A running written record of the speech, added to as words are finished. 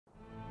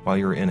While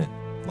you're in it,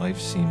 life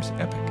seems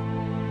epic,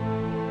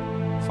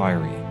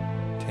 fiery,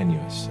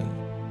 tenuous,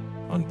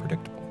 and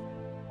unpredictable.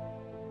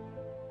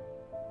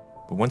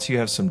 But once you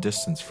have some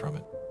distance from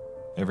it,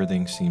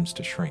 everything seems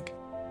to shrink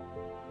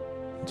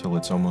until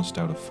it's almost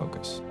out of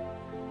focus.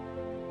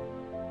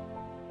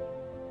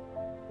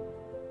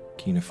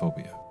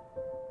 Koinophobia.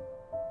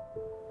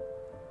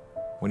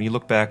 When you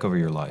look back over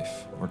your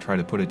life, or try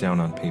to put it down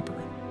on paper,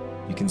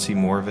 you can see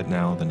more of it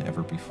now than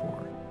ever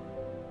before,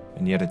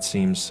 and yet it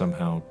seems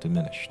somehow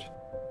diminished,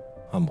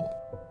 humble,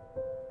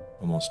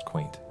 almost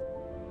quaint.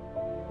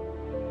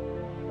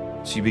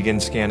 So you begin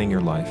scanning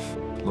your life,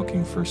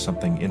 looking for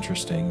something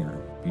interesting or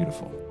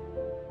beautiful.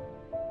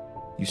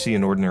 You see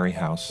an ordinary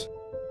house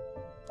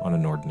on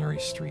an ordinary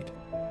street.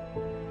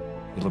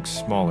 It looks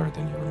smaller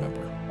than you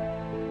remember.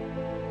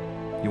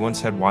 You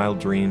once had wild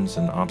dreams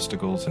and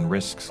obstacles and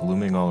risks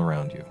looming all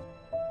around you,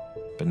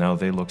 but now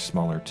they look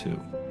smaller too.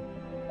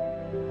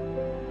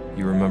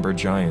 You remember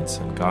giants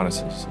and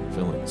goddesses and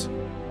villains,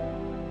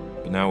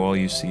 but now all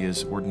you see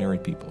is ordinary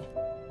people,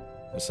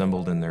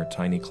 assembled in their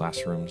tiny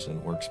classrooms and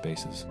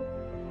workspaces,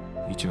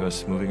 each of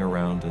us moving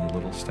around in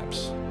little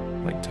steps,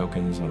 like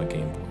tokens on a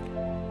game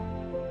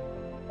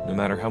board. No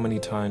matter how many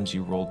times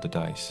you rolled the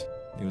dice,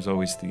 it was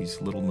always these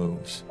little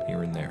moves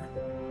here and there.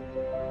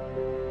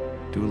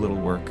 Do a little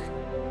work,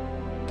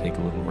 take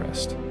a little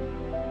rest,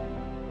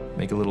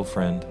 make a little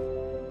friend,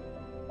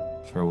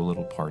 throw a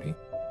little party,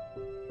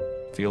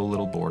 feel a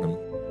little boredom,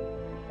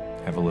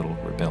 have a little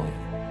rebellion.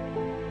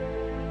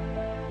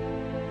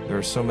 There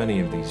are so many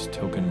of these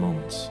token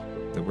moments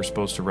that we're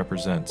supposed to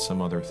represent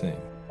some other thing.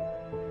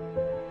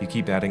 You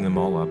keep adding them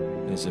all up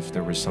as if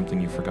there was something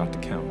you forgot to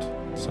count,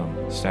 some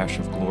stash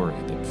of glory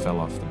that fell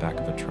off the back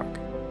of a truck.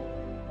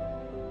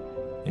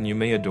 And you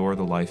may adore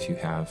the life you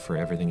have for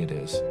everything it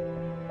is.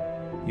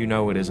 You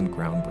know it isn't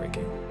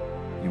groundbreaking.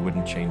 You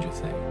wouldn't change a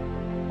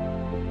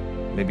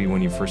thing. Maybe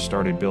when you first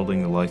started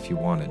building the life you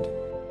wanted,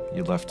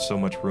 you left so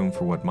much room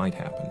for what might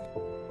happen.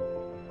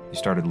 You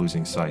started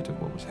losing sight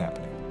of what was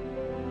happening.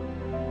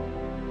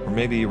 Or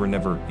maybe you were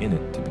never in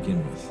it to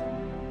begin with,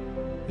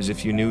 as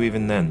if you knew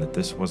even then that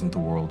this wasn't the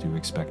world you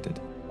expected.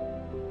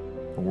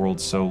 A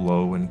world so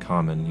low and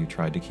common you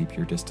tried to keep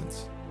your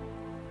distance,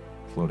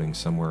 floating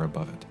somewhere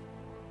above it,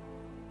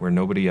 where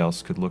nobody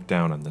else could look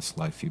down on this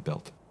life you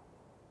built.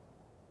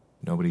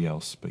 Nobody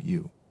else but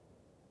you.